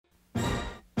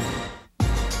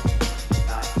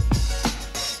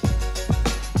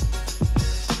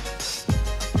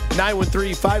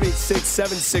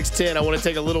913-586-7610. I want to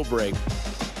take a little break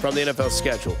from the NFL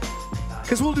schedule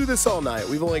because we'll do this all night.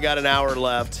 We've only got an hour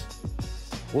left.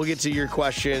 We'll get to your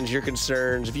questions, your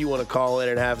concerns. If you want to call in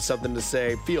and have something to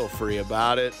say, feel free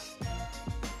about it.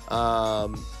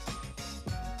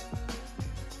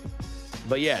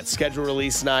 But yeah, it's schedule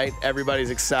release night. Everybody's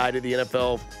excited. The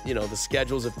NFL, the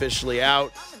schedule's officially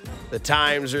out. The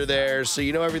times are there. So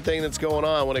you know everything that's going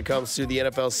on when it comes to the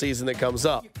NFL season that comes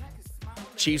up.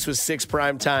 Chiefs with 6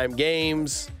 primetime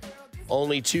games.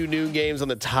 Only 2 noon games on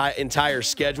the entire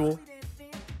schedule.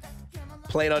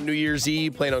 Playing on New Year's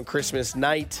Eve, playing on Christmas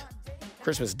night.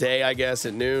 Christmas Day, I guess,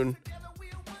 at noon.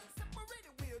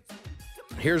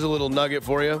 Here's a little nugget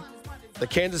for you. The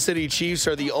Kansas City Chiefs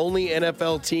are the only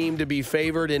NFL team to be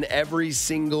favored in every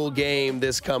single game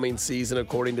this coming season,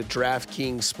 according to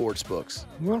DraftKings Sportsbooks.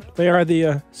 Well, they are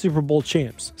the Super Bowl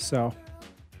champs, so.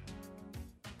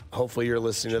 Hopefully you're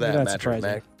listening to that, Matt.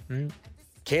 Mm-hmm.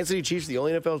 Kansas City Chiefs, the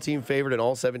only NFL team favored in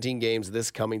all 17 games this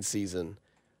coming season,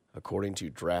 according to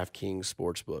DraftKings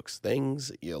Sportsbooks.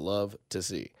 Things you love to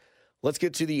see. Let's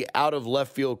get to the out of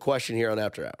left field question here on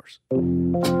After Hours.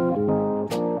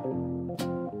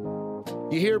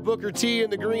 You hear Booker T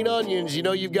and the Green Onions, you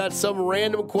know you've got some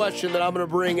random question that I'm going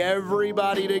to bring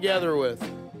everybody together with.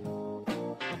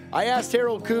 I asked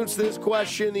Harold Kuntz this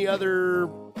question a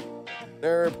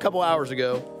couple hours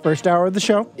ago. First hour of the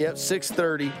show. Yep,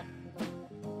 6:30.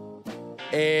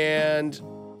 And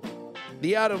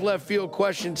the out of left field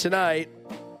question tonight,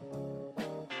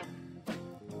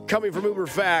 coming from Uber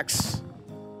Facts,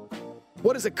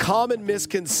 what is a common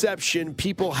misconception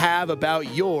people have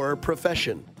about your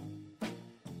profession?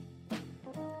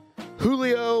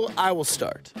 Julio, I will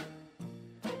start.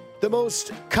 The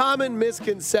most common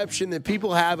misconception that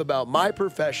people have about my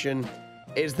profession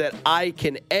is that I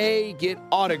can A, get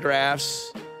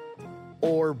autographs,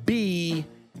 or B,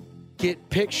 get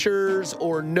pictures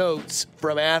or notes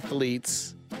from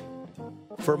athletes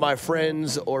for my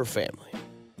friends or family.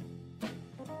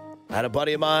 I had a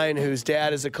buddy of mine whose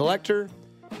dad is a collector,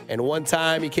 and one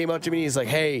time he came up to me and he's like,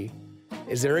 hey,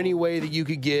 is there any way that you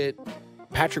could get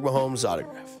Patrick Mahomes'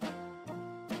 autograph?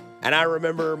 And I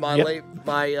remember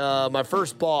my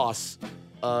first boss,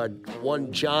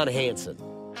 one John Hansen.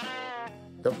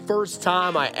 The first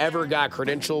time I ever got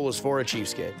credential was for a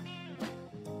Chiefs game.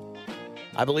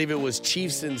 I believe it was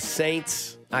Chiefs and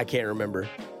Saints. I can't remember.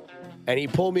 And he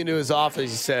pulled me into his office.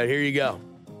 He said, here you go.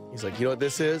 He's like, you know what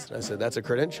this is? And I said, that's a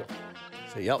credential. I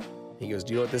said, yep. He goes,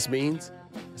 do you know what this means?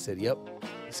 I said, yep.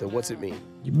 He said, what's it mean?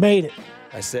 You made it.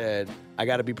 I said, I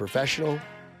got to be professional.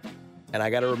 And I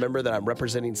got to remember that I'm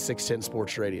representing 610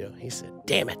 Sports Radio. He said,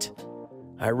 damn it.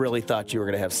 I really thought you were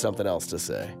going to have something else to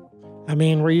say. I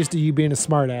mean, we're used to you being a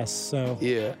smartass, so.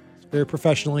 Yeah. Very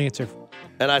professional answer.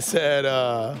 And I said,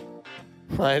 I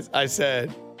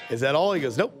said, is that all? He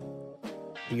goes, nope.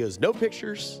 He goes, no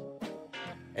pictures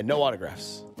and no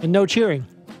autographs. And no cheering.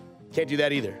 Can't do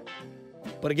that either.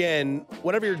 But again,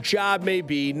 whatever your job may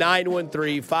be,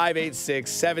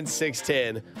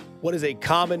 913-586-7610. What is a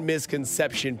common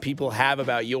misconception people have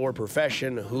about your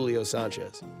profession, Julio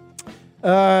Sanchez?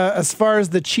 As far as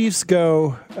the Chiefs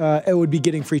go, it would be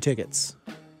getting free tickets.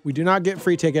 We do not get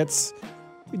free tickets.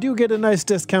 We do get a nice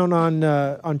discount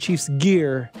on Chiefs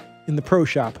gear in the pro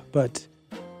shop, but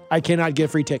I cannot get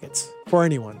free tickets for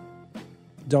anyone.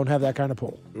 Don't have that kind of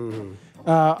pull. Mm-hmm.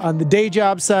 On the day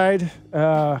job side,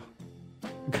 I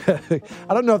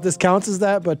don't know if this counts as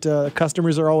that, but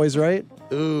customers are always right.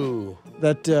 Ooh.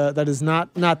 That is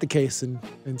not the case,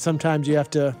 and sometimes you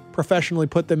have to professionally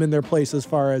put them in their place as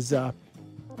far as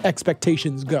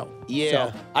expectations go.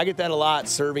 Yeah, so. I get that a lot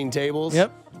serving tables.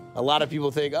 Yep. A lot of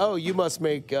people think, oh, you must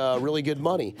make really good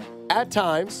money. At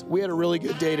times, we had a really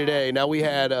good day today. Now I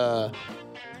had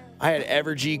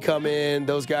Evergy come in.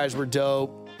 Those guys were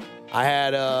dope. I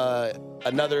had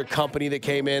another company that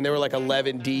came in. They were like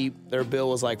 11 deep. Their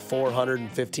bill was like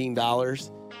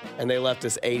 $415. And they left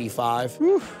us 85.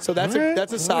 Whew. So that's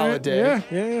a solid day.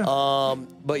 Yeah.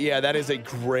 But yeah, that is a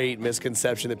great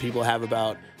misconception that people have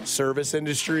about service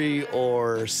industry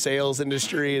or sales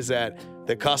industry, is that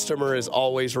the customer is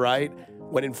always right,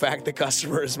 when in fact the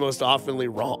customer is most oftenly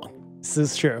wrong. This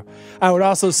is true. I would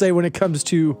also say when it comes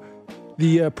to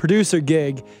the producer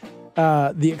gig,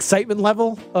 the excitement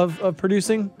level of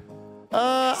producing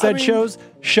shows,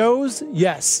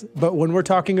 yes. But when we're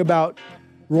talking about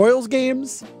Royals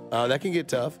games, that can get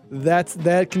tough.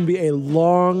 That can be a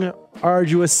long,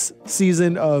 arduous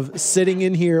season of sitting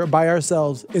in here by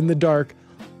ourselves in the dark,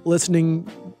 listening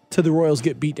to the Royals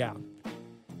get beat down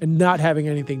and not having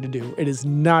anything to do. It is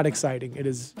not exciting.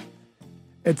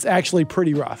 It's actually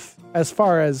pretty rough as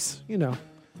far as,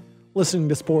 listening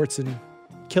to sports and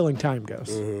killing time goes.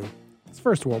 It's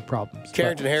first world problems.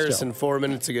 Carrington Harrison 4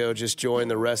 minutes ago just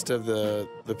joined the rest of the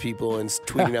people and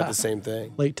tweeting out the same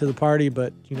thing. Late to the party,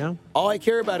 but you know. All I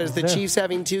care about is the Chiefs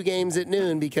having 2 games at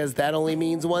noon because that only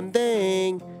means one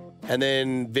thing. And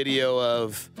then video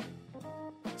of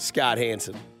Scott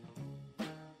Hansen.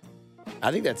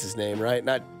 I think that's his name, right?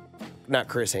 Not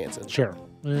Chris Hansen. Sure.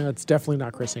 It's definitely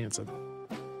not Chris Hansen.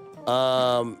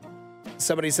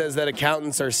 Somebody says that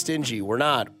accountants are stingy. We're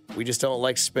not. We just don't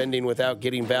like spending without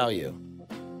getting value.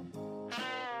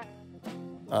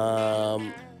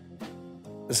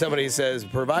 Somebody says,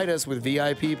 provide us with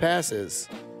VIP passes.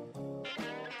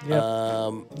 Yep.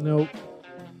 Nope.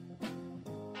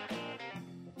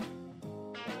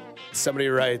 Somebody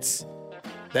writes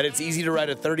that it's easy to write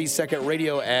a 30-second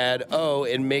radio ad,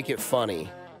 and make it funny.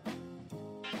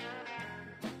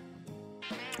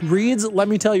 Reads, let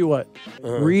me tell you what.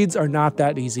 Reads are not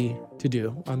that easy to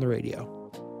do on the radio.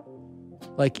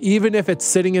 Like, even if it's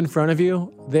sitting in front of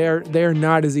you, they're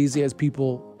not as easy as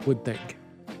people would think.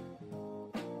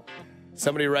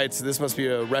 Somebody writes, this must be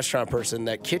a restaurant person,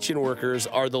 that kitchen workers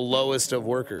are the lowest of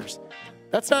workers.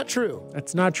 That's not true.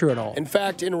 That's not true at all. In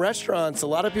fact, in restaurants, a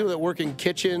lot of people that work in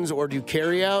kitchens or do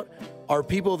carry out are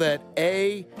people that,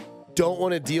 A, don't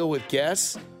want to deal with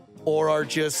guests or are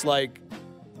just like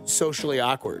socially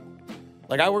awkward.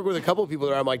 Like, I work with a couple of people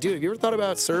that I'm like, dude, have you ever thought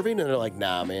about serving? And they're like,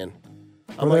 nah, man.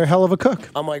 They're a hell of a cook.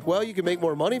 I'm like, well, you can make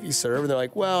more money if you serve. And they're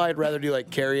like, well, I'd rather do like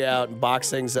carry out and box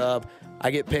things up.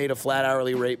 I get paid a flat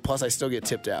hourly rate, plus I still get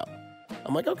tipped out.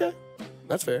 I'm like, okay,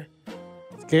 that's fair.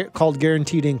 It's called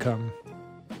guaranteed income.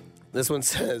 This one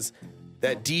says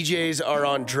that DJs are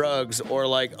on drugs or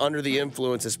like under the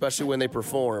influence, especially when they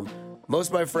perform. Most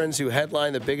of my friends who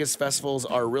headline the biggest festivals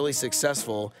are really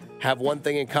successful, have one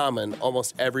thing in common.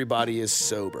 Almost everybody is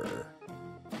sober.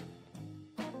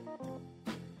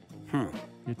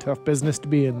 A tough business to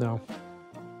be in, though.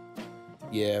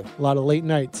 Yeah. A lot of late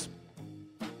nights.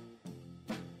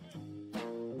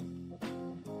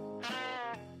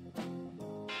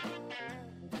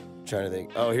 Trying to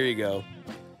think. Oh, here you go.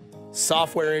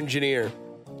 Software engineer.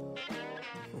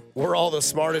 We're all the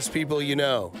smartest people you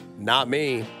know. Not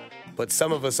me, but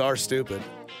some of us are stupid.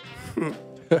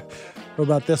 What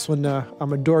about this one?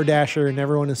 I'm a door dasher, and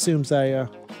everyone assumes I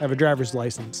have a driver's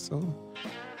license. So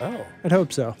I'd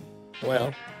hope so.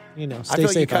 Well, you know, I stay feel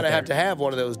like safe you kind out of have there. to have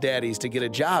one of those daddies to get a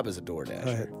job as a door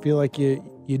dasher. I feel like you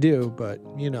do, but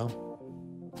you know.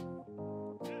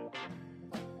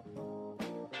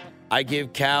 I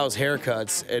give cows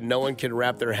haircuts and no one can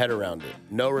wrap their head around it.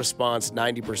 No response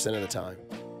 90% of the time.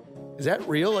 Is that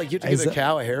real? Like, you have to give a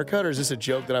cow a haircut, or is this a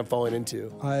joke that I'm falling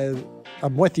into?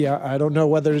 I'm with you. I don't know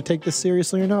whether to take this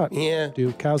seriously or not. Yeah.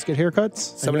 Do cows get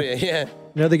haircuts? Yeah.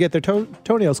 You know, they get their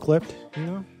toenails clipped, you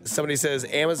know? Somebody says,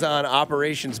 Amazon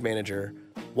operations manager,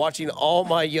 watching all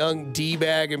my young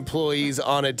D-bag employees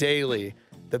on a daily.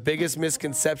 The biggest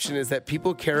misconception is that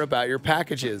people care about your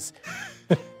packages.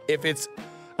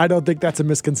 I don't think that's a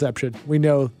misconception. We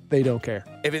know they don't care.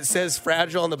 If it says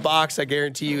fragile on the box, I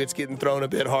guarantee you it's getting thrown a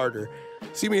bit harder.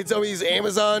 So you mean to tell me these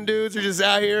Amazon dudes are just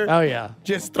out here? Oh, yeah.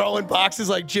 Just throwing boxes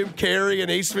like Jim Carrey and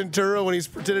Ace Ventura when he's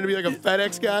pretending to be like a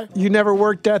FedEx guy? You never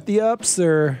worked at the Ups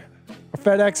or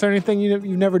FedEx or anything? You've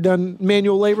never done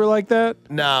manual labor like that?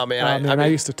 Nah, man. I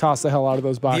used to toss the hell out of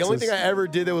those boxes. The only thing I ever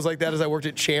did that was like that is I worked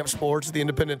at Champ Sports at the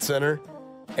Independent Center.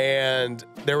 And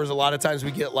there was a lot of times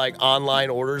we get like online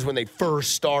orders when they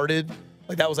first started.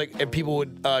 Like that was like, and people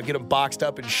would get them boxed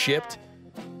up and shipped.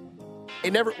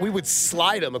 We would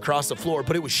slide them across the floor,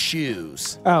 but it was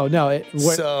shoes. Oh, no.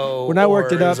 When I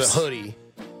worked at Ups, Ups, it was a hoodie.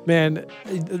 Man,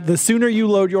 the sooner you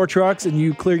load your trucks and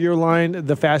you clear your line,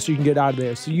 the faster you can get out of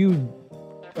there. So you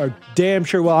are damn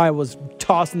sure while I was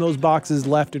tossing those boxes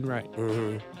left and right,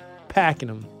 packing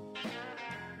them.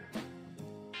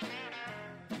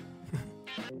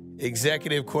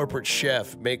 Executive corporate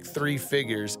chef, make 3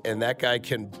 figures, and that guy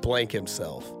can blank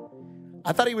himself.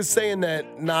 I thought he was saying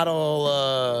that not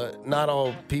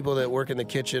all people that work in the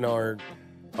kitchen are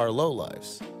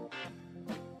lowlifes.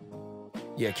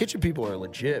 Yeah, kitchen people are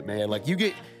legit, man. Like you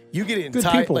get in Good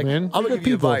tight. people, Like, man. I'm gonna Good give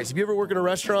you people. advice. If you ever work in a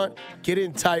restaurant, get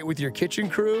in tight with your kitchen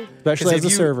crew, Especially 'cause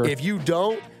as a server. If you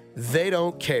don't, they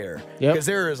don't care. Yep. Because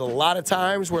there is a lot of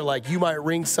times where like you might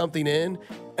ring something in,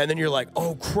 and then you're like,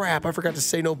 oh crap, I forgot to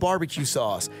say no barbecue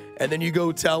sauce, and then you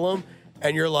go tell them,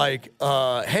 and you're like,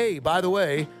 hey, by the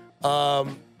way,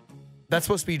 that's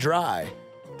supposed to be dry.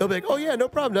 They'll be like, oh yeah, no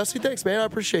problem, Dusty, thanks, man, I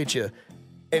appreciate you.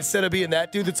 Instead of being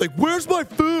that dude that's like, where's my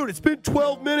food? It's been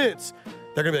 12 minutes.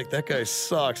 They're gonna be like, that guy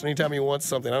sucks. Anytime he wants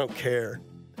something, I don't care.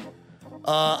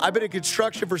 I've been in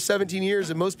construction for 17 years,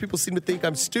 and most people seem to think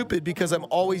I'm stupid because I'm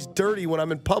always dirty when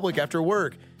I'm in public after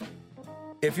work.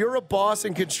 If you're a boss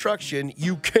in construction,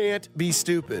 you can't be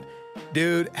stupid.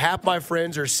 Dude, half my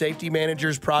friends are safety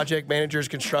managers, project managers,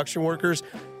 construction workers.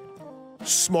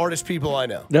 Smartest people I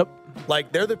know. Yep.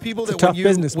 Like, they're the people It's a that tough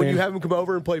business, when man. you have them come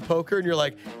over and play poker and you're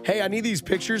like, hey, I need these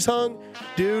pictures hung.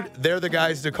 Dude, they're the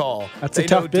guys to call. That's a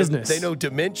tough business. They know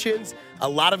dimensions. A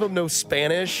lot of them know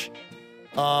Spanish.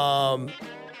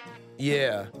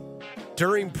 Yeah.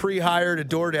 During pre-hire to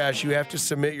DoorDash, you have to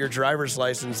submit your driver's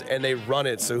license, and they run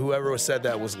it, so whoever said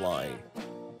that was lying.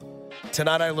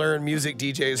 Tonight I learned music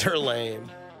DJs are lame.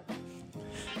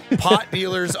 Pot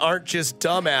dealers aren't just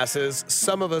dumbasses.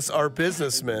 Some of us are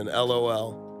businessmen,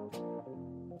 LOL.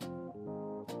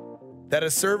 That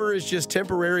a server is just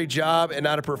temporary job and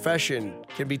not a profession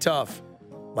can be tough.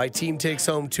 My team takes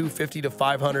home $250 to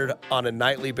 $500 on a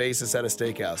nightly basis at a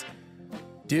steakhouse.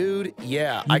 Dude,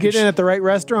 yeah. You get in at the right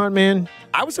restaurant, man.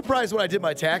 I was surprised when I did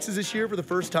my taxes this year for the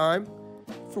first time.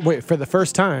 For the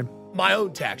first time? My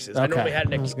own taxes. I Okay. normally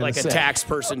had a say. tax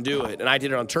person do it, and I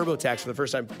did it on TurboTax for the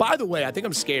first time. By the way, I think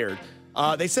I'm scared.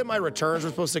 They said my returns were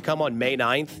supposed to come on May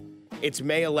 9th. It's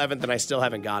May 11th, and I still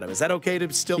haven't got them. Is that okay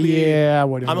to still be? Yeah, I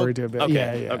wouldn't I'm worry too bit.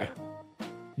 Okay, Yeah. okay.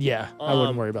 Yeah, I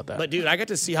wouldn't worry about that. But, dude, I got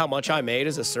to see how much I made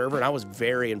as a server, and I was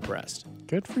very impressed.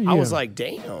 Good for you. I was like,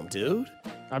 damn, dude.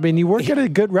 I mean, you work at a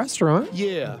good restaurant.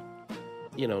 Yeah.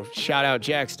 You know, shout out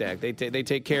Jack Stack. They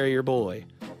take care of your boy.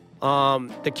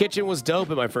 The kitchen was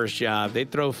dope at my first job. They'd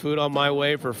throw food on my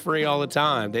way for free all the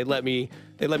time. They let me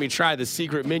try the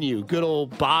secret menu. Good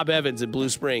old Bob Evans in Blue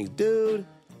Springs. Dude.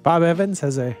 Bob Evans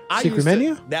has a secret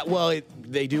menu?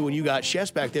 They do when you got chefs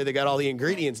back there. They got all the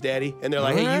ingredients, Daddy. And they're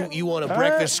like, All hey, right. you want a All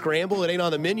breakfast scramble? It ain't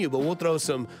on the menu, but we'll throw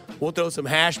some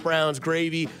hash browns,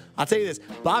 gravy. I'll tell you this.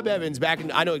 Bob Evans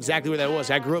I know exactly where that was.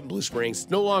 I grew up in Blue Springs.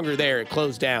 No longer there. It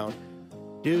closed down.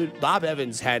 Dude, Bob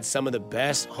Evans had some of the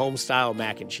best home-style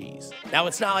mac and cheese. Now,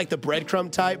 it's not like the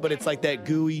breadcrumb type, but it's like that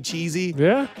gooey, cheesy.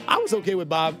 Yeah. I was okay with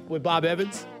Bob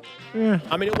Evans. Yeah.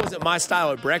 I mean, it wasn't my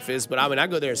style at breakfast, but I mean, I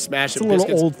go there and smash It's a some little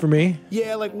biscuits. old for me.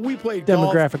 Yeah, like we played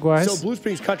golf. Demographic-wise. So Blue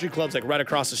Springs Country Club's like right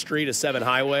across the street of 7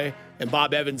 Highway, and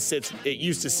Bob Evans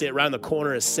used to sit right on the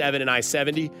corner of 7 and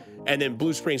I-70, and then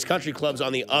Blue Springs Country Club's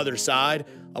on the other side.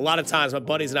 A lot of times my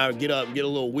buddies and I would get up and get a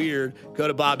little weird, go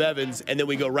to Bob Evans, and then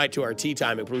we go right to our tea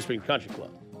time at Blue Springs Country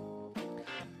Club.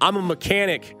 I'm a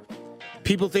mechanic.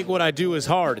 People think what I do is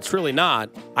hard. It's really not.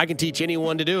 I can teach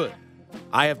anyone to do it.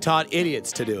 I have taught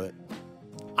idiots to do it.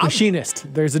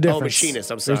 Machinist. There's a difference. Oh,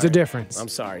 machinist. I'm sorry. There's a difference. I'm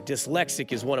sorry.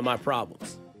 Dyslexic is one of my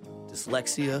problems.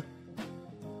 Dyslexia.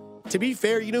 To be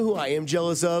fair, you know who I am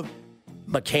jealous of?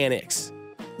 Mechanics.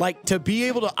 Like, to be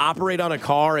able to operate on a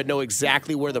car and know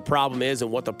exactly where the problem is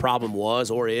and what the problem was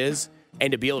or is,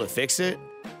 and to be able to fix it,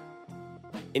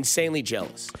 insanely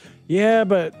jealous. Yeah,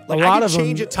 but Like, a lot I can of them.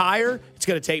 change a tire, it's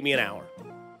going to take me an hour.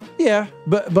 Yeah,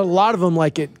 but a lot of them,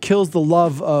 like, it kills the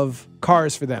love of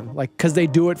cars for them, like, because they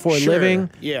do it for a Sure,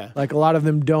 living. yeah. Like, a lot of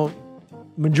them don't.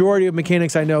 Majority of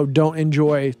mechanics I know don't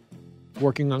enjoy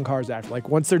working on cars after. Like,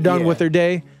 once they're done Yeah. with their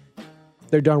day,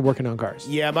 they're done working on cars.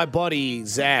 Yeah, my buddy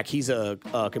Zach, he's a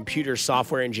computer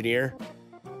software engineer,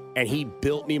 and he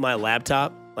built me my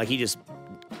laptop. Like, he just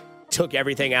took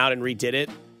everything out and redid it.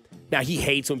 Now, he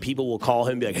hates when people will call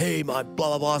him and be like, hey, my blah,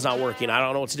 blah, blah's not working. I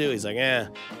don't know what to do. He's like,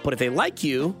 But if they like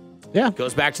you, Yeah.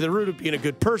 goes back to the root of being a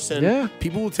good person, Yeah.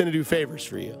 people will tend to do favors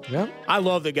for you. Yeah. I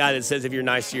love the guy that says if you're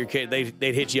nice to your kid,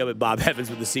 they'd hit you up at Bob Evans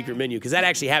with the secret menu, because that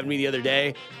actually happened to me the other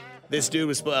day. This dude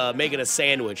was making a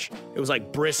sandwich. It was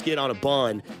like brisket on a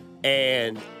bun,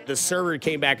 and the server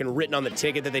came back and written on the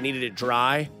ticket that they needed it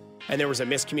dry, and there was a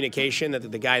miscommunication that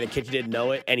the guy in the kitchen didn't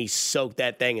know it, and he soaked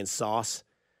that thing in sauce.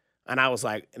 And I was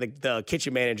like, the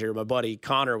kitchen manager, my buddy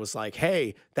Connor, was like,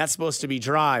 hey, that's supposed to be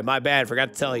dry. My bad,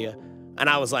 forgot to tell you. And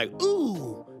I was like,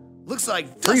 ooh, looks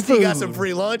like Dusty got some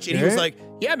free lunch. And he was like,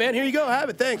 yeah, man, here you go, have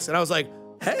it, thanks. And I was like,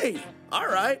 hey, all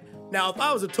right. Now, if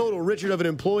I was a total Richard of an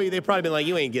employee, they'd probably been like,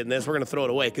 you ain't getting this. We're going to throw it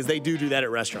away, because they do that at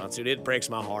restaurants, dude. It breaks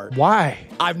my heart. Why?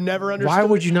 I've never understood. Why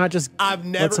would you not just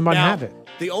let somebody have it?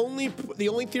 The only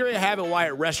theory I have at why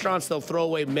at restaurants they'll throw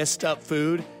away messed up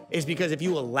food is because if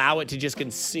you allow it to just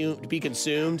be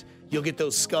consumed, you'll get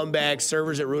those scumbag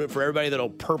servers that ruin it for everybody that'll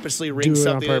purposely ring Do it on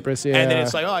something purpose, and then yeah.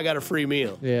 it's like, oh, I got a free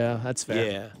meal. Yeah, that's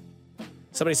fair. Yeah.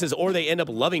 Somebody says, or they end up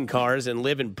loving cars and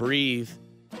live and breathe.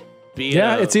 Being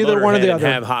It's either one or the and other.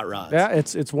 have hot rods. Yeah,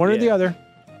 it's one or the Yeah. other.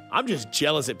 I'm just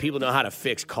jealous that people know how to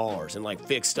fix cars and like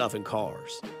fix stuff in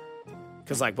cars.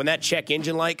 Because like when that check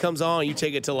engine light comes on, you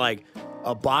take it to like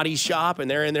a body shop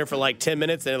and they're in there for like 10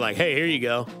 minutes and they're like, hey, here you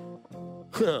go.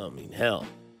 I mean, hell.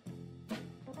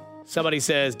 Somebody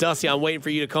says, Dusty, I'm waiting for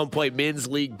you to come play men's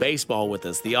league baseball with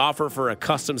us. The offer for a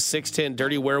custom 6'10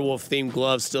 Dirty Werewolf themed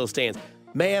glove still stands.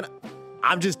 Man,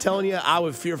 I'm just telling you, I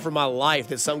would fear for my life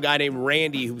that some guy named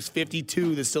Randy, who's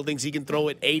 52, that still thinks he can throw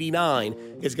at 89,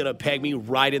 is going to peg me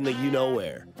right in the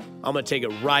you-know-where. I'm going to take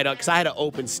it right up because I had an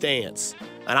open stance.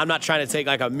 And I'm not trying to take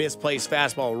like a misplaced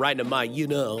fastball right into my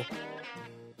you-know.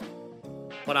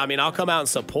 But, I mean, I'll come out and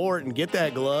support and get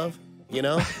that glove, you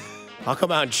know? I'll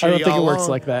come out and cheer I don't you think all it works on.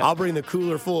 like that. I'll bring the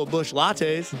cooler full of Busch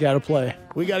lattes. You got to play.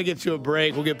 We got to get to a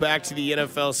break. We'll get back to the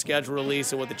NFL schedule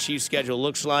release and what the Chiefs schedule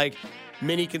looks like.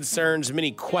 Many concerns,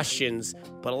 many questions,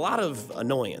 but a lot of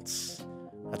annoyance.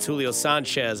 That's Julio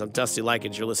Sanchez. I'm Dusty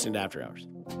Likens. You're listening to After Hours.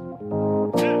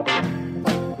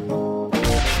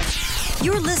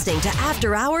 You're listening to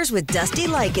After Hours with Dusty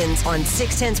Likens on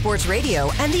 610 Sports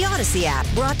Radio and the Odyssey app.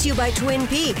 Brought to you by Twin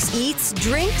Peaks. Eats,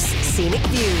 drinks, scenic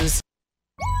views.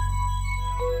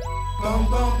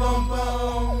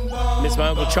 Miss my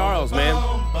Uncle Charles, man.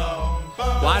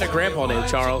 Well, I had a grandpa named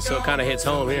Charles, so it kind of hits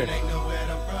home here.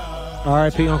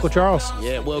 R.I.P. Uncle Charles.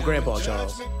 Yeah, well, Grandpa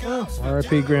Charles.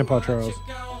 R.I.P. Grandpa Charles.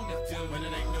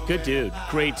 Good dude.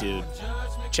 Great dude.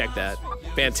 Check that.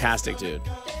 Fantastic dude.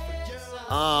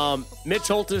 Mitch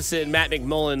Holthus and Matt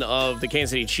McMullen of the Kansas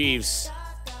City Chiefs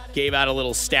gave out a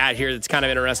little stat here that's kind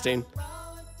of interesting.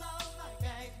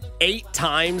 8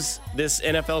 times this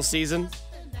NFL season,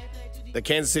 the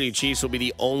Kansas City Chiefs will be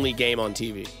the only game on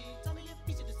TV.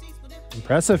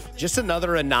 Impressive. Just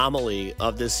another anomaly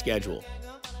of this schedule.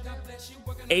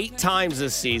 8 times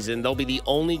this season, they'll be the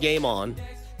only game on.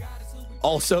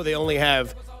 Also, they only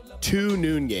have 2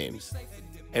 noon games,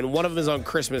 and one of them is on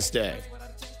Christmas Day.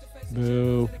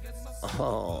 Boo.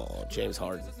 Oh, James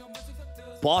Harden.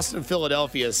 Boston,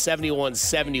 Philadelphia,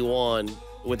 71-71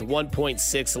 with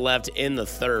 1.6 left in the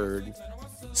third.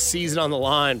 Season on the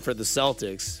line for the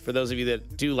Celtics. For those of you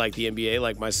that do like the NBA,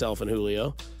 like myself and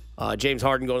Julio, James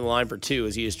Harden going to the line for 2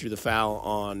 as he just drew the foul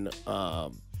on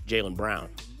Jaylen Brown.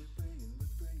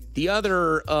 The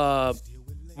other,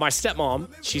 my stepmom,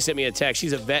 she sent me a text.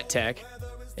 She's a vet tech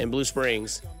in Blue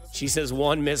Springs. She says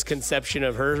one misconception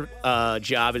of her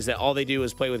job is that all they do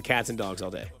is play with cats and dogs all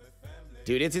day.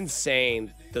 Dude, it's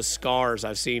insane the scars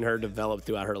I've seen her develop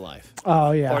throughout her life.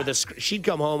 Oh, yeah. Or she'd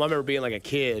come home. I remember being like a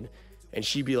kid, and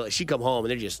she'd come home,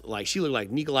 and they're just like, she looked like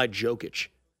Nikolai Jokic.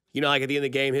 You know, like at the end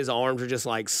of the game, his arms were just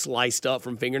like sliced up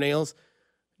from fingernails.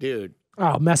 Dude.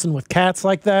 Oh, messing with cats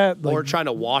like that? Or trying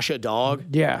to wash a dog.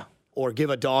 Yeah. Or give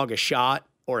a dog a shot,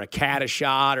 or a cat a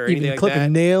shot, or anything Even like clipping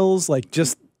that. nails, like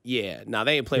just. Yeah, no,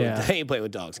 they ain't playing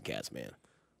with dogs and cats, man.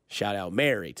 Shout out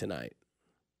Mary tonight,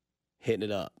 hitting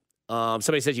it up.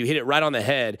 Somebody says you hit it right on the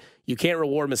head. You can't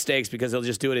reward mistakes because they'll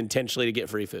just do it intentionally to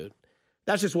get free food.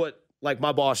 That's just what, like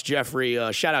my boss Jeffrey,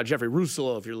 shout out Jeffrey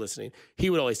Russell if you're listening. He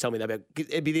would always tell me that. But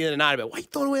it'd be the end of the night. I'd be like, why you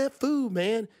throwing away that food,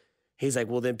 man? He's like,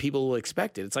 well, then people will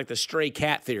expect it. It's like the stray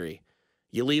cat theory.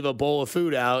 You leave a bowl of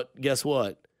food out, guess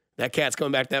what? That cat's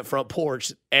coming back to that front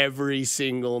porch every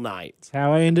single night. That's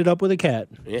how I ended up with a cat.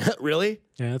 Yeah, really?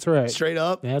 Yeah, that's right. Straight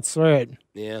up? That's right.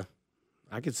 Yeah,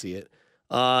 I could see it.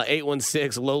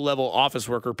 816, low-level office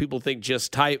worker. People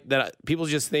just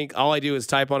think all I do is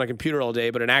type on a computer all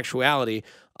day, but in actuality,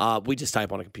 we just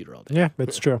type on a computer all day. Yeah,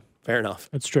 that's true. Fair enough.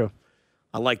 That's true.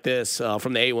 I like this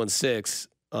from the 816.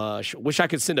 Wish I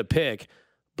could send a pic,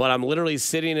 but I'm literally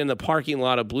sitting in the parking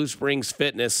lot of Blue Springs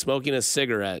Fitness smoking a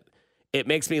cigarette. It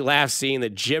makes me laugh seeing the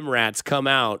gym rats come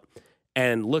out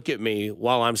and look at me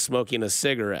while I'm smoking a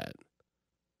cigarette.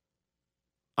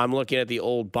 I'm looking at the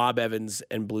old Bob Evans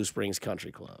and Blue Springs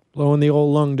Country Club. Blowing the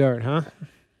old lung dart, huh?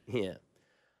 Yeah.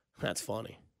 That's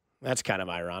funny. That's kind of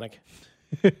ironic.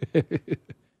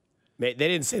 They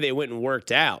didn't say they went and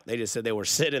worked out. They just said they were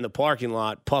sitting in the parking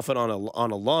lot puffing on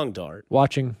a lung dart.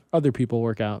 Watching other people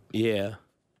work out. Yeah.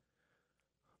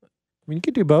 I mean, you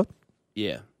could do both.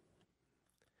 Yeah.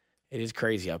 It is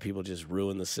crazy how people just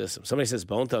ruin the system. Somebody says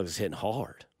Bone Thugs is hitting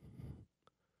hard.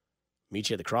 Meet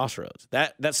you at the crossroads.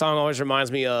 That song always reminds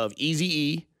me of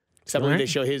Eazy-E. Except when they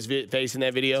show his face in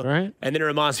that video. Right. And then it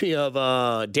reminds me of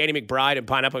Danny McBride in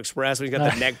Pineapple Express when he's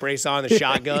got the neck brace on, the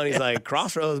shotgun. He's like,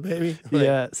 crossroads, baby. Like,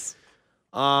 yes.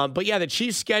 But yeah, the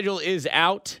Chiefs' schedule is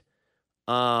out.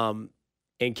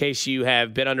 In case you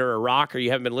have been under a rock or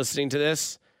you haven't been listening to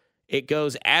this, it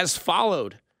goes as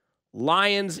followed.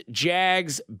 Lions,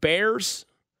 Jags, Bears,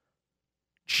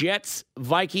 Jets,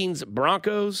 Vikings,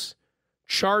 Broncos,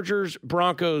 Chargers,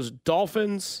 Broncos,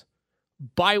 Dolphins,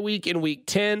 bye week in week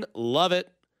 10. Love it.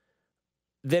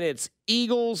 Then it's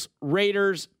Eagles,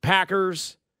 Raiders,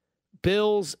 Packers,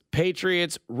 Bills,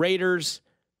 Patriots, Raiders,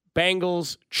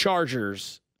 Bengals,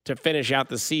 Chargers to finish out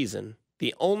the season.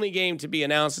 The only game to be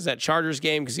announced is that Chargers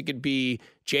game because it could be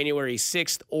January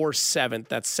 6th or 7th.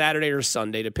 That's Saturday or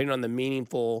Sunday, depending on the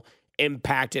meaningful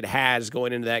impact it has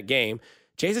going into that game.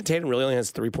 Jason Tatum really only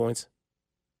has 3 points.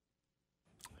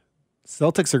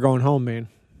 Celtics are going home, man.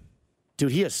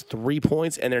 Dude, he has 3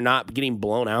 points, and they're not getting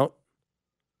blown out.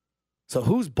 So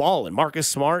who's balling? Marcus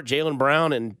Smart, Jaylen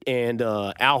Brown, and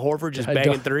Al Horford just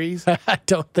banging threes? I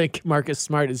don't think Marcus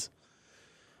Smart is.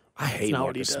 I hate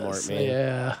Marcus Smart, man.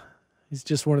 Yeah. He's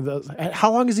just one of those.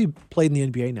 How long has he played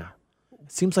in the NBA now?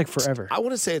 It seems like forever. I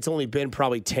want to say it's only been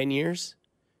probably 10 years.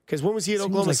 Because when was he at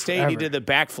Oklahoma State? Forever. He did the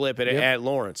backflip at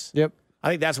Lawrence. Yep.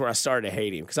 I think that's where I started to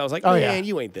hate him. Because I was like, man,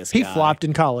 you ain't this guy. He flopped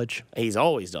in college. He's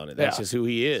always done it. That's just who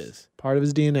he is. Part of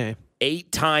his DNA.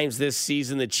 8 times this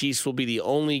season, the Chiefs will be the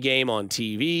only game on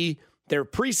TV. Their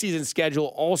preseason schedule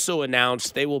also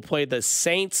announced they will play the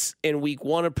Saints in week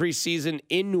 1 of preseason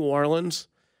in New Orleans.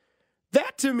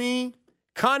 That, to me,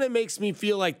 kind of makes me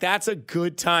feel like that's a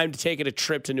good time to take a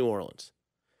trip to New Orleans.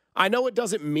 I know it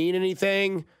doesn't mean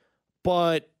anything,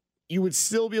 but you would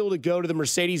still be able to go to the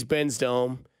Mercedes-Benz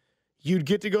Dome. You'd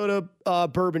get to go to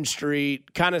Bourbon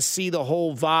Street, kind of see the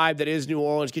whole vibe that is New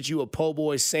Orleans, get you a po'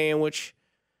 boy sandwich.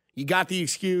 You got the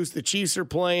excuse. The Chiefs are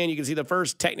playing. You can see the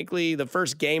first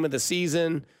game of the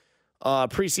season,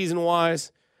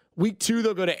 preseason-wise. Week 2,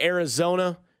 they'll go to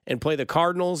Arizona and play the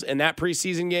Cardinals in that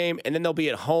preseason game, and then they'll be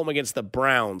at home against the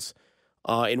Browns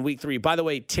in week 3. By the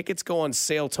way, tickets go on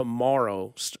sale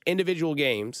tomorrow, individual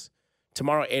games,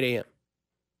 tomorrow at 8 a.m.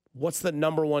 What's the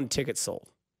number 1 ticket sold?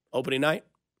 Opening night?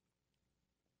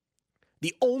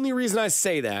 The only reason I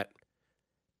say that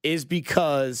is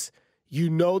because you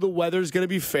know the weather's going to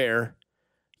be fair.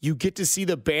 You get to see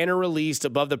the banner released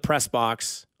above the press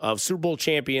box of Super Bowl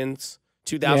champions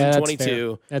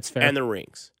 2022 that's fair. And the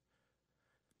rings.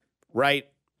 Right?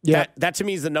 Yeah. That to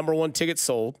me is the number 1 ticket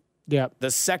sold. Yeah. The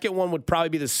second one would probably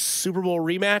be the Super Bowl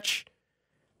rematch,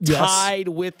 Yes. tied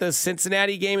with the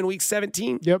Cincinnati game in week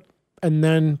 17. Yep. And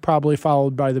then probably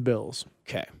followed by the Bills.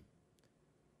 Okay.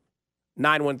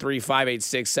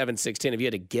 913-586-7610. If you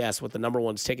had to guess what the number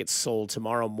 1 ticket sold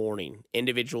tomorrow morning,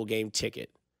 individual game ticket,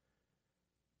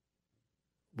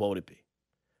 what would it be?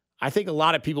 I think a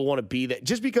lot of people want to be that.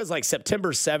 Just because, like,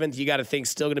 September 7th, you got to think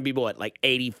still going to be, what, like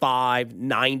 85,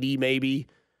 90 maybe?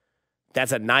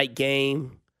 That's a night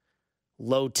game.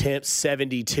 Low temp,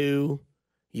 72.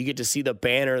 You get to see the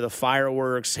banner, the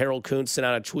fireworks. Harold Kuntz sent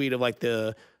out a tweet of, like,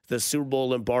 the Super Bowl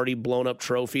Lombardi blown-up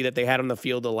trophy that they had on the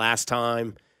field the last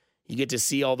time. You get to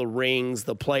see all the rings,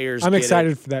 the players. I'm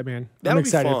excited for that, man. I'm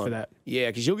excited for that. Yeah,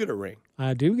 because you'll get a ring.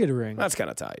 I do get a ring. That's kind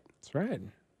of tight. That's right.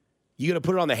 You going to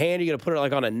put it on the hand? Or you going to put it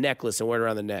like on a necklace and wear it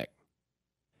around the neck?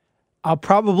 I'll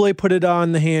probably put it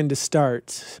on the hand to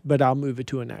start, but I'll move it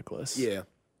to a necklace. Yeah.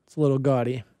 It's a little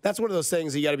gaudy. That's one of those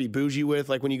things that you got to be bougie with.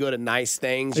 Like when you go to nice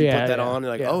things, you put that on. And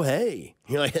like, oh, hey.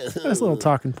 You're like, that's a little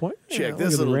talking point. Check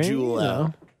this little jewel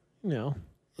out.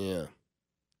 Yeah.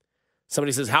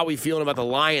 Somebody says, how are we feeling about the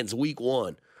Lions week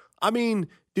 1? I mean,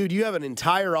 dude, you have an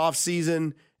entire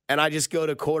offseason, and I just go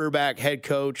to quarterback, head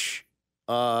coach,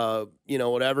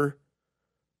 whatever.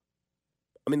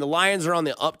 I mean, the Lions are on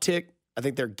the uptick. I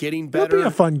think they're getting better. It'll be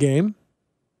a fun game.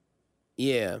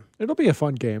 Yeah. It'll be a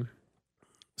fun game.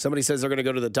 Somebody says they're going to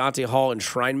go to the Dante Hall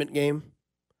enshrinement game.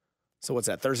 So what's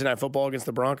that, Thursday Night Football against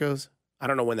the Broncos? I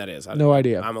don't know when that is. No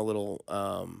idea. I'm a little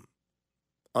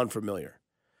unfamiliar.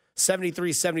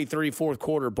 73-73, fourth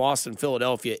quarter, Boston,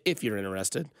 Philadelphia, if you're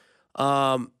interested.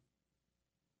 And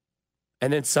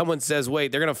then someone says,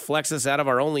 wait, they're going to flex us out of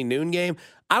our only noon game?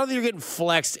 I don't think you're getting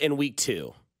flexed in week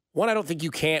 2. One, I don't think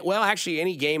you can't. Well, actually,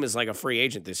 any game is like a free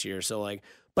agent this year.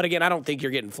 But again, I don't think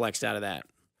you're getting flexed out of that.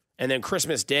 And then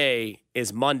Christmas Day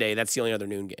is Monday. That's the only other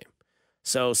noon game.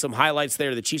 So some highlights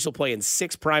there. The Chiefs will play in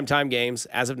 6 primetime games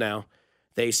as of now.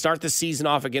 They start the season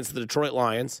off against the Detroit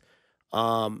Lions.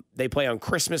 They play on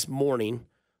Christmas morning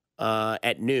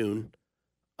at noon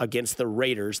against the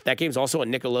Raiders. That game's also on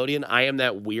Nickelodeon. I am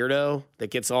that weirdo that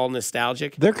gets all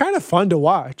nostalgic. They're kind of fun to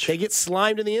watch. They get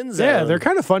slimed in the end zone. Yeah, they're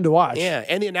kind of fun to watch. Yeah,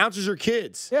 and the announcers are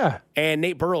kids. Yeah. And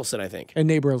Nate Burleson, I think. And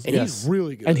Nate Burleson, and he's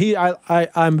really good. And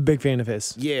I'm a big fan of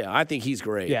his. Yeah, I think he's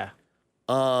great. Yeah.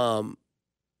 I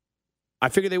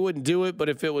figured they wouldn't do it, but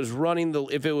if I was running the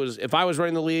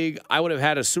league, I would have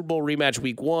had a Super Bowl rematch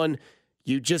week 1.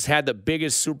 You just had the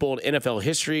biggest Super Bowl in NFL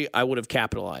history. I would have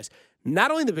capitalized.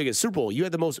 Not only the biggest Super Bowl, you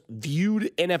had the most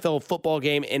viewed NFL football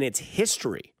game in its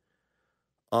history.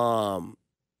 When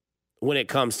it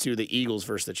comes to the Eagles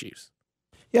versus the Chiefs.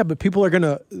 Yeah, but people are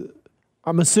gonna.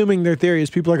 I'm assuming their theory is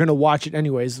people are gonna watch it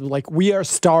anyways. Like we are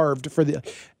starved for the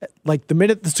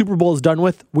minute the Super Bowl is done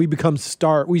with, we become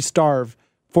we starve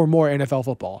for more NFL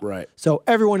football. Right. So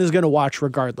everyone is going to watch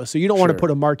regardless. So you don't want to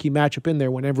put a marquee matchup in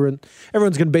there when everyone's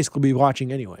going to basically be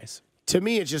watching anyways. To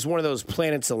me, it's just one of those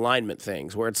planets alignment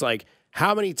things where it's like,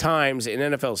 how many times in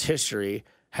NFL's history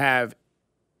have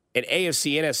an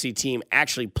AFC, NFC team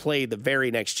actually played the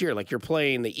very next year? Like you're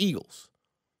playing the Eagles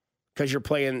because you're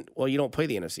playing, well, you don't play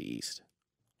the NFC East.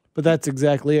 But that's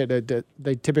exactly it.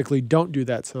 They typically don't do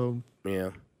that. So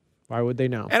yeah. Why would they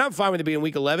know? And I'm fine with it being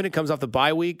week 11. It comes off the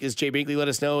bye week. As Jay Binkley let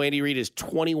us know, Andy Reid is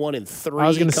 21-3 I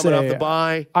was gonna coming say, off the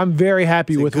bye. I'm very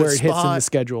happy with where it hits in spot. the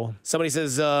schedule. Somebody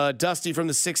says, Dusty from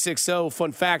the 660,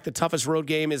 fun fact, the toughest road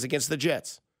game is against the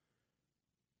Jets.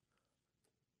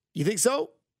 You think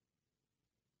so?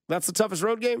 That's the toughest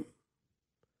road game?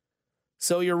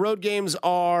 So your road games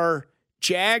are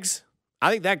Jags. I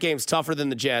think that game's tougher than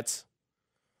the Jets.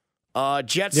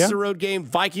 Jets is a road game.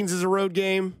 Vikings is a road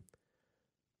game.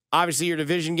 Obviously, your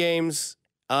division games,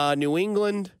 New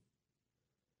England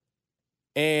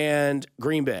and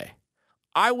Green Bay.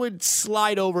 I would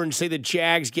slide over and say the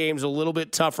Jags game's a little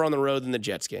bit tougher on the road than the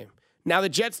Jets game. Now, the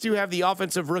Jets do have the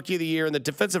offensive rookie of the year and the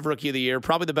defensive rookie of the year,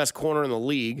 probably the best corner in the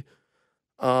league.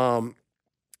 And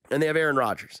they have Aaron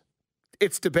Rodgers.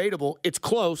 It's debatable. It's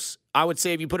close. I would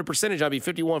say if you put a percentage on it,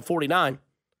 it'd be 51-49.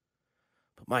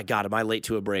 But my God, am I late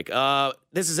to a break?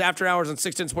 This is After Hours on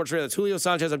 610 Sports Radio. That's Julio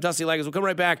Sanchez. I'm Dusty Likens. We'll come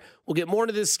right back. We'll get more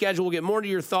into this schedule. We'll get more into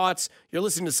your thoughts. You're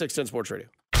listening to 610 Sports Radio.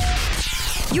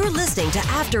 You're listening to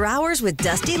After Hours with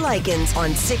Dusty Likens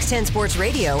on 610 Sports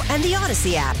Radio and the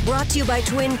Odyssey app. Brought to you by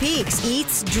Twin Peaks.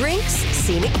 Eats, drinks,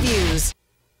 scenic views.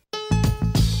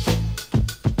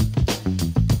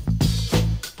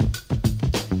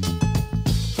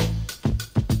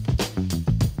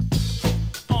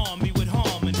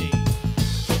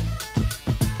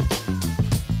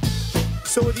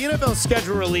 So with the NFL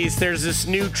schedule release, there's this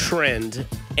new trend,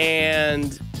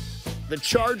 and the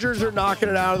Chargers are knocking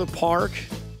it out of the park.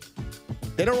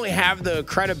 They don't really have the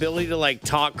credibility to, like,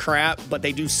 talk crap, but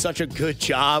they do such a good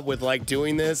job with, like,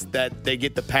 doing this that they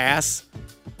get the pass.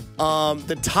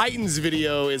 The Titans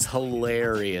video is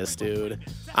hilarious, dude.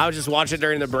 I was just watching it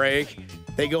during the break.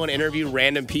 They go and interview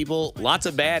random people. Lots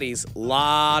of baddies.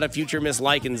 Lot of future Miss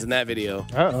Likens in that video.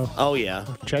 Uh-oh. Oh, yeah.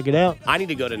 Check it out. I need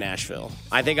to go to Nashville.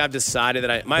 I think I've decided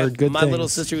that my little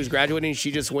sister who's graduating,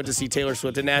 she just went to see Taylor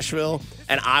Swift in Nashville,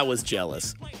 and I was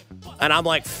jealous. And I'm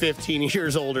like 15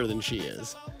 years older than she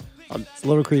is. It's a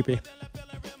little creepy.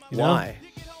 Why?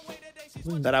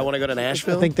 That I want to go to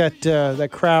Nashville? I think that that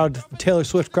crowd, Taylor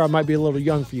Swift crowd, might be a little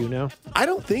young for you now. I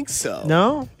don't think so.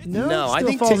 No? No, I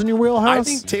think falls in your wheelhouse. I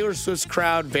think Taylor Swift's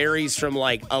crowd varies from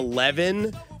like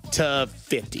 11 to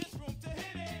 50.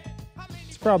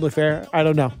 It's probably fair. I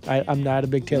don't know. I'm not a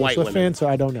big Taylor White Swift women. fan, so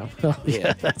I don't know.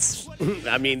 Yeah, that's.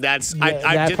 I mean, that's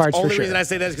that just, part's for only sure. reason I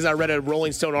say that is because I read a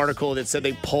Rolling Stone article that said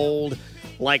they polled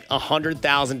like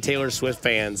 100,000 Taylor Swift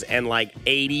fans, and like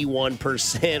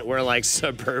 81% were like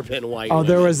suburban white. Oh,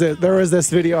 women. there was this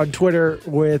video on Twitter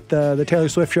with the Taylor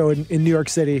Swift show in New York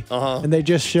City, and they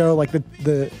just show like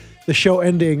the show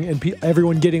ending and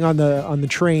everyone getting on the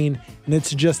train, and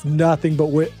it's just nothing but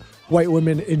white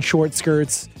women in short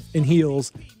skirts and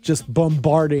heels just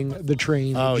bombarding the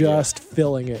train,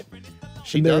 filling it.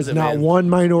 And there's not one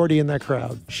minority in that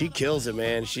crowd. She kills it,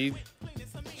 man. She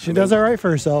does all right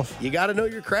for herself. You got to know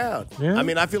your crowd. Yeah. I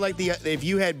mean, I feel like if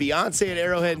you had Beyonce at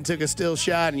Arrowhead and took a still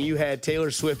shot, and you had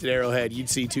Taylor Swift at Arrowhead, you'd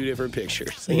see two different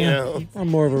pictures. You know? I'm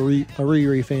more of a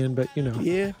Riri fan, but you know.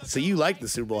 Yeah. So you like the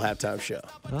Super Bowl halftime show?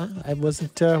 It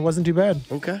wasn't too bad.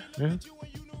 Okay. Yeah.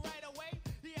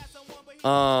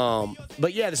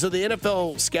 But yeah, so the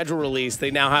NFL schedule release, they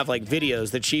now have like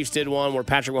videos. The Chiefs did one where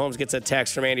Patrick Mahomes gets a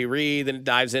text from Andy Reid, then it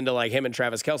dives into like him and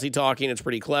Travis Kelce talking. It's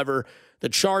pretty clever. The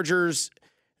Chargers,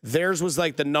 theirs was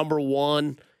like the number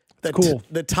one. Cool.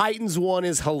 The Titans one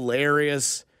is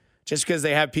hilarious just because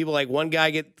they have people like one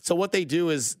guy so what they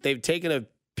do is they've taken a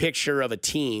picture of a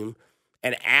team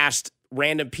and asked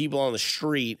random people on the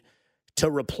street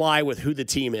to reply with who the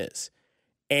team is.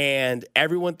 And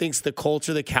everyone thinks the Colts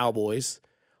are the Cowboys.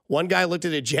 One guy looked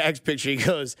at a Jags picture. He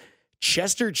goes,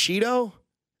 Chester Cheeto?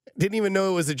 Didn't even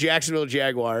know it was the Jacksonville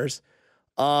Jaguars.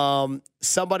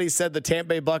 Somebody said the Tampa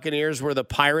Bay Buccaneers were the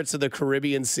Pirates of the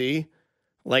Caribbean Sea.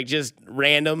 Like just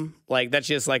random. Like that's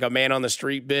just like a man on the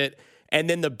street bit. And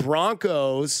then the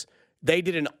Broncos, they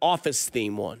did an Office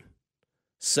theme one.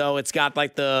 So it's got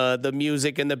like the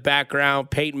music in the background.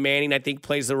 Peyton Manning, I think,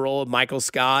 plays the role of Michael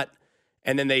Scott.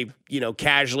 And then they,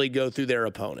 casually go through their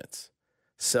opponents.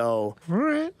 So All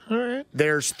right.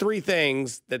 there's three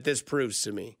things that this proves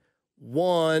to me.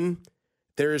 One,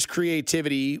 there is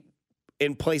creativity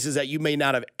in places that you may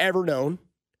not have ever known.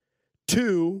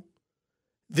 Two,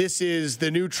 this is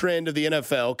the new trend of the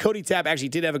NFL. Cody Tapp actually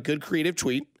did have a good creative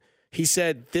tweet. He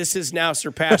said this has now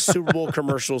surpassed Super Bowl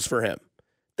commercials for him.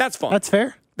 That's fun. That's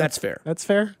fair. That's fair. That's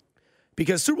fair.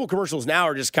 Because Super Bowl commercials now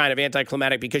are just kind of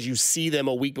anticlimactic because you see them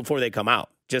a week before they come out,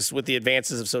 just with the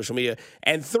advances of social media.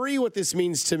 And 3, what this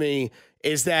means to me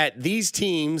is that these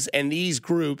teams and these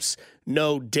groups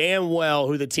know damn well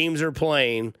who the teams are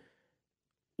playing.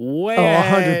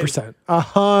 100%.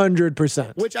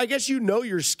 100%. Which I guess you know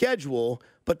your schedule,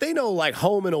 but they know like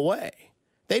home and away.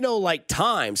 They know like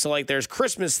time. So like there's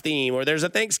Christmas theme or there's a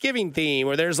Thanksgiving theme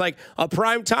or there's like a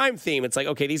prime time theme. It's like,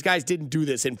 okay, these guys didn't do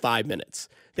this in 5 minutes.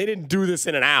 They didn't do this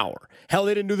in an hour. Hell,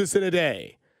 they didn't do this in a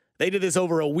day. They did this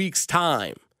over a week's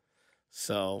time.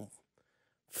 So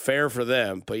fair for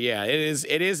them. But yeah,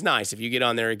 it is nice if you get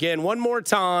on there again. One more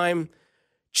time.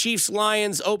 Chiefs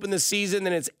Lions open the season,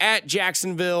 then it's at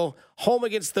Jacksonville, home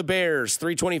against the Bears,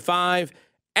 325.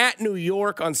 At New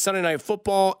York on Sunday Night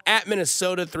Football, at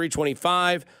Minnesota,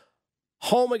 325.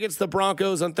 Home against the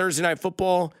Broncos on Thursday Night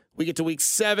Football. We get to week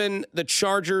 7, the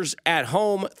Chargers at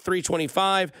home,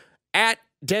 325. At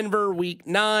Denver, week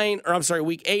 8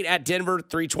 at Denver,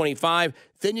 325.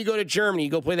 Then you go to Germany. You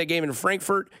go play that game in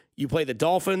Frankfurt. You play the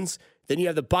Dolphins. Then you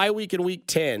have the bye week in week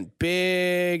 10.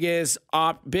 Biggest,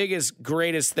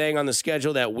 greatest thing on the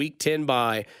schedule, that week 10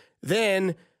 bye.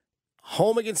 Then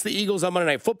home against the Eagles on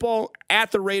Monday Night Football,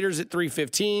 at the Raiders at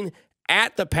 3:15,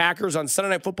 at the Packers on Sunday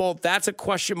Night Football. That's a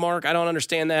question mark. I don't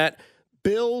understand that.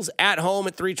 Bills at home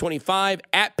at 3:25,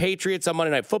 at Patriots on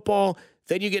Monday Night Football.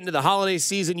 Then you get into the holiday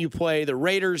season. You play the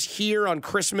Raiders here on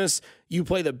Christmas. You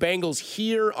play the Bengals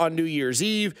here on New Year's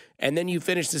Eve. And then you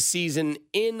finish the season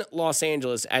in Los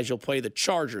Angeles as you'll play the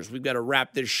Chargers. We've got to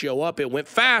wrap this show up. It went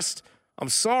fast. I'm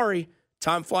sorry.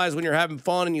 Time flies when you're having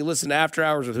fun and you listen to After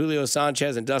Hours with Julio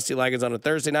Sanchez and Dusty Likens on a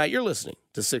Thursday night. You're listening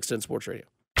to 610 Sports Radio.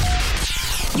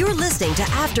 You're listening to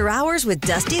After Hours with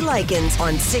Dusty Likens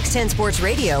on 610 Sports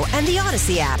Radio and the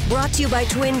Odyssey app. Brought to you by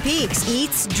Twin Peaks.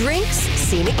 Eats, drinks,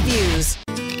 scenic views.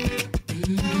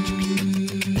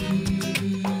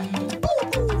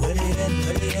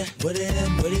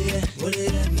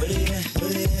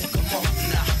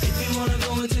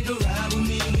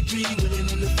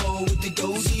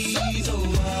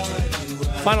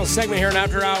 Final segment here in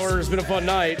After Hours. It's been a fun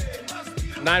night.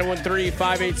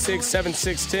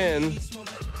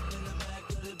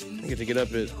 913-586-7610. I get to get up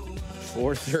at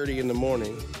 4:30 in the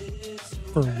morning.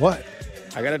 For what?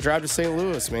 I got to drive to St.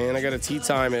 Louis, man. I got a tea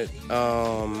time at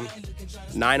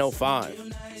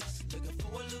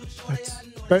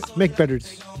 9:05. Make better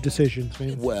decisions,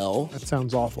 man. Well, that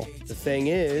sounds awful. The thing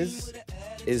is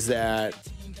that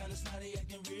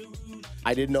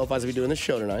I didn't know if I was going to be doing the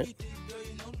show tonight.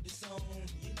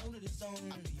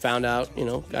 Found out,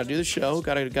 got to do the show.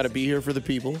 Got to be here for the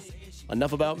people.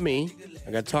 Enough about me.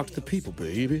 I got to talk to the people,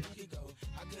 baby.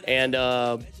 And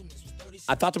I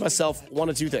thought to myself, one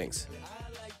of two things.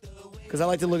 Because I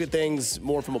like to look at things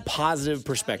more from a positive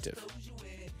perspective.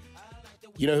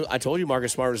 I told you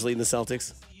Marcus Smart was leading the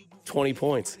Celtics. 20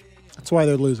 points. That's why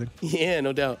they're losing. Yeah,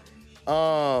 no doubt.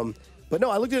 But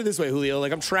no, I looked at it this way, Julio.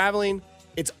 Like, I'm traveling.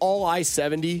 It's all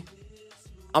I-70.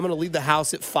 I'm going to leave the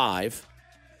house at 5.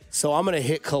 So I'm going to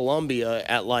hit Columbia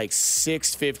at like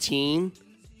 6:15.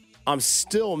 I'm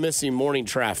still missing morning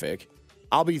traffic.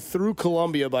 I'll be through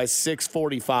Columbia by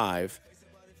 6:45,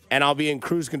 and I'll be in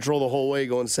cruise control the whole way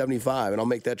going 75, and I'll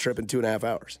make that trip in 2.5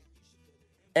 hours.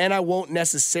 And I won't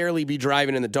necessarily be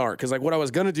driving in the dark because, like, what I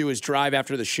was going to do is drive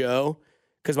after the show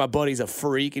because my buddy's a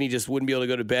freak, and he just wouldn't be able to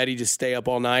go to bed. He'd just stay up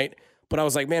all night. But I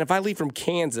was like, man, if I leave from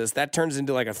Kansas, that turns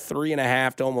into like a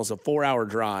 3.5 to almost a 4-hour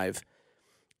drive.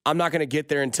 I'm not going to get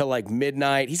there until like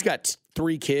midnight. He's got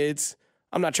 3 kids.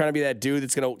 I'm not trying to be that dude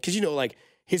that's going to, because like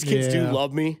his kids do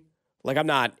love me. Like, I'm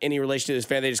not any relation to his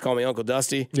family. They just call me Uncle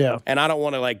Dusty. Yeah. And I don't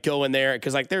want to like go in there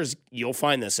because like you'll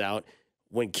find this out.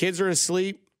 When kids are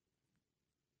asleep,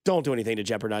 don't do anything to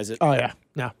jeopardize it. Oh, yeah.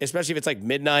 No. Especially if it's like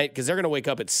midnight because they're going to wake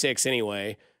up at 6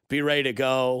 anyway. Be ready to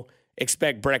go.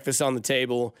 Expect breakfast on the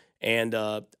table. And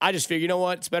I just figure, you know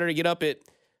what? It's better to get up at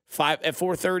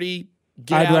 4:30.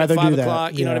 Get out at 5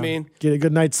 o'clock, you know what I mean? Get a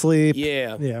good night's sleep.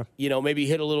 Yeah. Maybe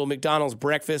hit a little McDonald's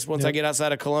breakfast once I get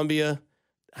outside of Columbia.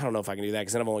 I don't know if I can do that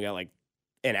because then I've only got like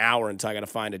an hour until I got to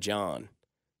find a John.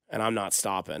 And I'm not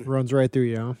stopping. Runs right through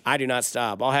you, huh? I do not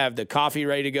stop. I'll have the coffee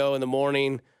ready to go in the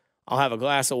morning. I'll have a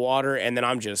glass of water, and then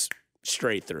I'm just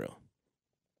straight through.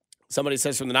 Somebody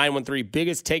says from the 913,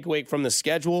 biggest takeaway from the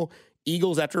schedule,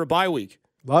 Eagles after a bye week.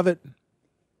 Love it.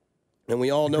 And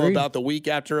we all know about the week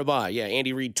after a bye. Yeah,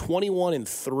 Andy Reid,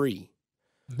 21-3.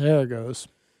 There it goes.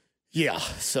 Yeah,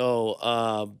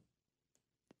 so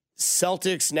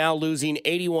Celtics now losing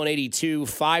 81-82,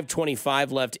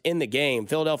 5:25 left in the game.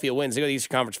 Philadelphia wins. They go to the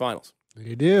Eastern Conference Finals.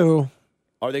 They do.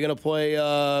 Are they going to play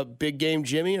Big Game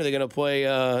Jimmy, or are they going to play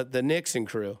the Knicks and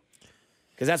crew?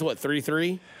 Because that's what,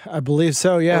 3-3? I believe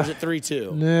so, yeah. Or is it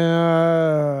 3-2?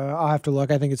 No, I'll have to look.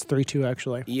 I think it's 3-2,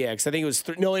 actually. Yeah, because I think it was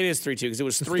no, it is 3-2 because it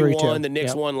was 3-1. 3-2. The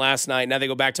Knicks won last night. Now they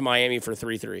go back to Miami for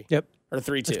 3-3. Yep. Or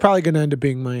 3-2. It's probably going to end up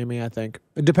being Miami, I think.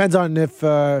 It depends on if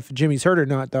Jimmy's hurt or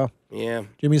not, though. Yeah.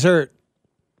 Jimmy's hurt.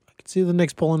 I can see the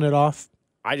Knicks pulling it off.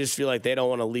 I just feel like they don't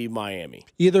want to leave Miami.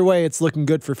 Either way, it's looking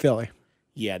good for Philly.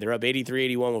 Yeah, they're up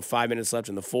 83-81 with 5 minutes left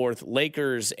in the fourth.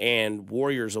 Lakers and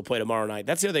Warriors will play tomorrow night.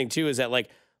 That's the other thing, too, is that, like,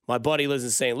 my buddy lives in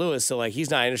St. Louis, so, like, he's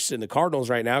not interested in the Cardinals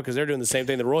right now because they're doing the same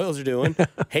thing the Royals are doing.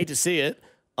 Hate to see it.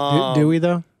 Do we,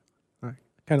 though? I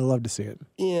kind of love to see it.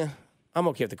 Yeah, I'm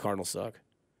okay if the Cardinals suck.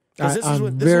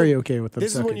 I'm very okay with them.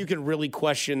 This is when you can really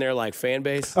question their, like, fan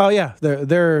base. Oh, yeah.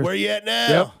 They're Where you at now?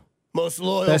 Yep. Most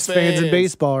loyal best fans in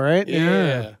baseball, right?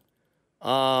 Yeah.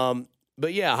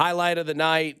 But, yeah, highlight of the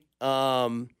night.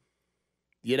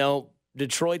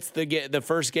 Detroit's the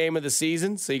first game of the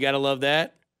season, so you got to love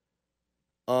that.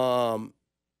 I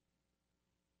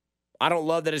don't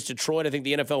love that it's Detroit. I think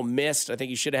the NFL missed. I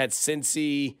think you should have had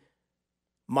Cincy,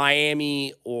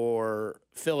 Miami, or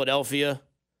Philadelphia.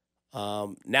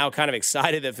 Now kind of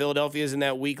excited that Philadelphia's in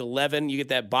that week 11. You get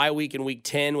that bye week in week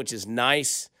 10, which is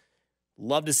nice.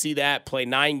 Love to see that. Play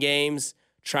 9 games.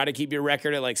 Try to keep your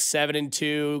record at like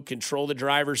 7-2. Control the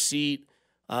driver's seat.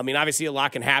 I mean, obviously a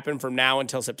lot can happen from now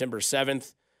until September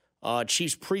 7th.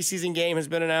 Chiefs preseason game has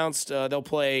been announced. They'll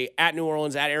play at New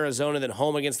Orleans, at Arizona, then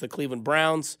home against the Cleveland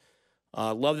Browns.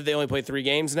 Love that they only play 3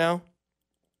 games now.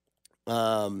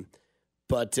 The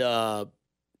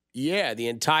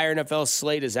entire NFL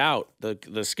slate is out.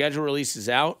 The schedule release is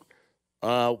out.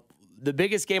 The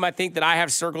biggest game I think that I have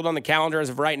circled on the calendar as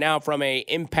of right now from a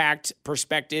impact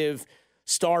perspective,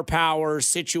 star power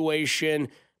situation,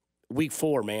 week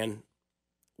 4, man.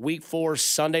 Week 4,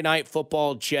 Sunday Night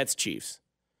Football, Jets-Chiefs.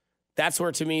 That's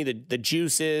where, to me, the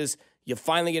juice is. You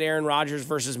finally get Aaron Rodgers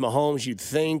versus Mahomes, you'd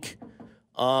think.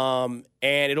 And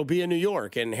it'll be in New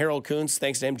York. And Harold Kuntz,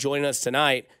 thanks to him joining us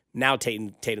tonight, now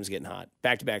Tatum's getting hot.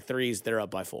 Back-to-back threes, they're up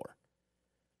by 4.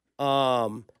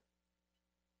 But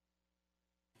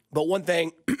one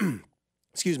thing,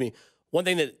 one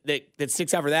thing that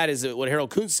sticks out for that is that what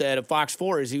Harold Kuntz said of Fox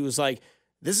 4 is he was like,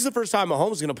 this is the first time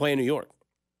Mahomes is going to play in New York.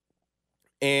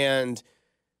 And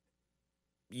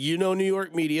New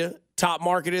York media, top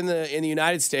market in the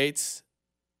United States,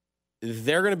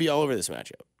 they're going to be all over this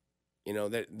matchup.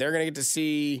 They're going to get to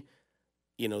see,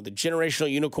 the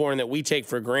generational unicorn that we take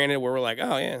for granted, where we're like,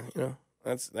 oh yeah,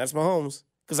 that's Mahomes.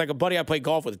 Because like a buddy I played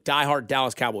golf with, diehard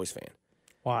Dallas Cowboys fan.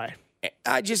 Why?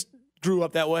 I just grew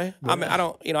up that way. Yeah. I mean, I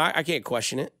don't, I can't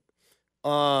question it.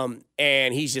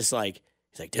 And he's like,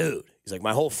 dude,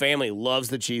 my whole family loves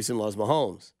the Chiefs and loves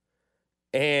Mahomes.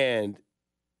 And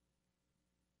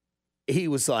he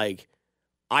was like,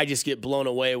 I just get blown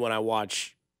away when I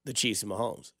watch the Chiefs and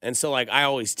Mahomes. And so, like, I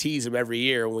always tease him every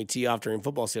year when we tee off during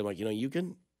football season. I'm like, you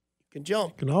can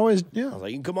jump. You can always, yeah. I was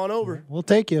like, you can come on over. We'll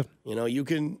take you. You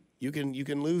can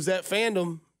lose that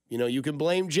fandom. You can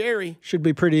blame Jerry. Should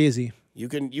be pretty easy. You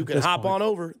can hop on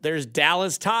over. There's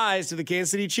Dallas ties to the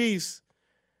Kansas City Chiefs.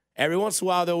 Every once in a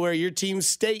while, they'll wear your team's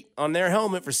state on their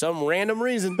helmet for some random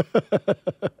reason.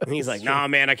 And he's like, nah,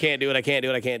 man, I can't do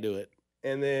it.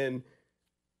 And then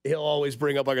he'll always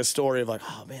bring up like a story of like,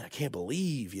 oh, man, I can't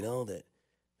believe, that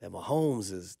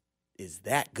Mahomes is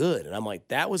that good. And I'm like,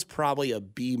 that was probably a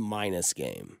B-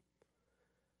 game,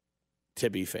 to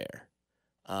be fair.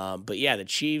 But, yeah, the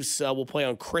Chiefs will play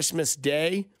on Christmas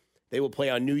Day. They will play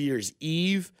on New Year's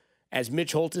Eve. As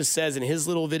Mitch Holtis says in his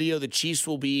little video, the Chiefs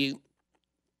will be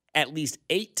at least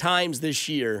 8 times this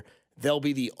year. They'll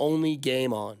be the only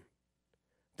game on.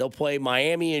 They'll play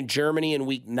Miami and Germany in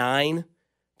week 9.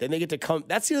 Then they get to come.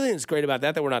 That's the other thing that's great about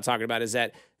that we're not talking about is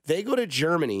that they go to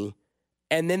Germany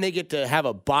and then they get to have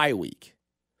a bye week.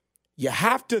 You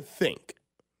have to think.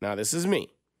 Now, this is me.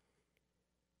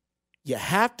 You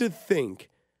have to think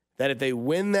that if they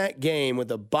win that game with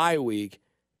a bye week,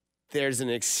 there's an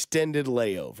extended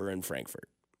layover in Frankfurt.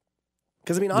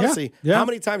 Because, I mean, honestly, how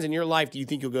many times in your life do you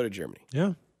think you'll go to Germany?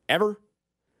 Yeah. Ever?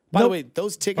 By the way,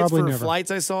 those tickets Probably for never. flights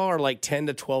I saw are like $10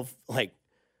 to $12, like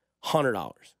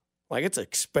 $100. Like, it's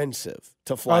expensive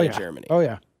to fly to Germany. Oh,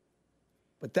 yeah.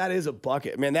 But that is a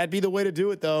bucket. Man, that'd be the way to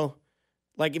do it, though.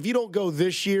 Like, if you don't go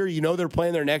this year, they're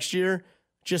playing there next year,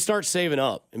 just start saving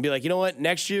up and be like, you know what,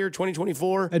 next year,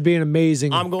 2024. That'd be an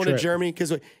amazing I'm going trip. to Germany.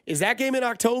 Because is that game in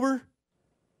October?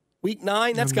 Week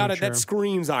 9? That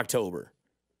screams October.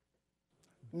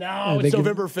 No, it's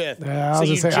November 5th. I was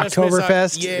going to say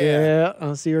Oktoberfest. Yeah,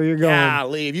 I see where you're going.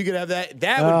 Golly, if you could have that,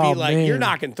 that would be like, man. You're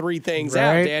knocking 3 things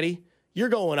out, Daddy. You're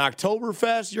going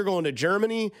Oktoberfest, you're going to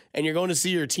Germany, and you're going to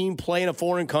see your team play in a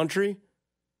foreign country.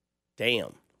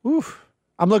 Damn. Oof.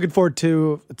 I'm looking forward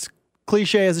to, it's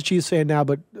cliche as a Chiefs fan now,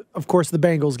 but of course the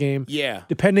Bengals game. Yeah.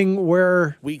 Depending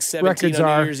where Week 17 records on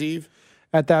are New Year's Eve.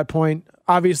 At that point.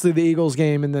 Obviously the Eagles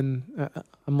game, and then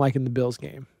I'm liking the Bills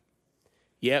game.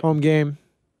 Yep. Home game.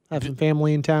 Have some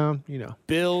family in town,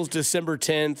 Bills December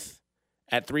 10th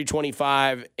at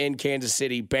 3:25 in Kansas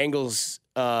City. Bengals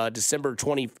December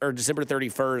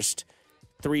 31st,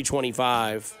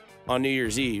 3:25 on New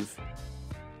Year's Eve.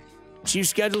 Chiefs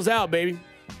schedule's out, baby.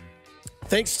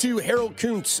 Thanks to Harold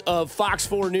Kuntz of Fox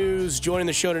 4 News joining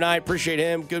the show tonight. Appreciate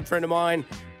him. Good friend of mine.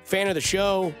 Fan of the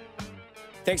show.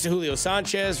 Thanks to Julio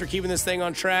Sanchez for keeping this thing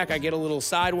on track. I get a little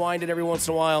sidewinded every once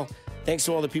in a while. Thanks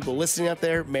to all the people listening out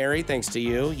there. Mary, thanks to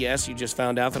you. Yes, you just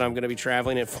found out that I'm going to be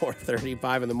traveling at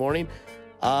 4:35 in the morning.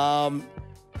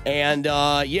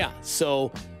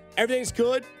 So everything's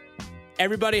good.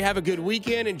 Everybody have a good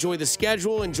weekend. Enjoy the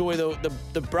schedule. Enjoy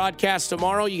the broadcast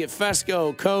tomorrow. You get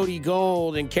Fesco, Cody,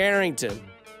 Gold, and Carrington.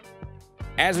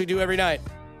 As we do every night.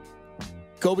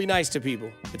 Go be nice to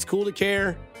people. It's cool to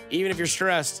care. Even if you're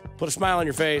stressed, put a smile on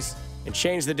your face and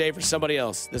change the day for somebody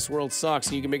else. This world sucks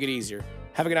and you can make it easier.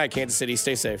 Have a good night, Kansas City.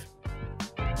 Stay safe.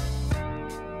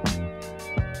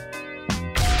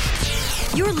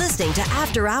 You're listening to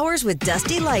After Hours with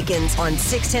Dusty Likens on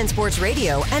 610 Sports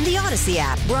Radio and the Odyssey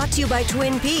app. Brought to you by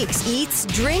Twin Peaks. Eats,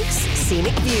 drinks,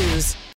 scenic views.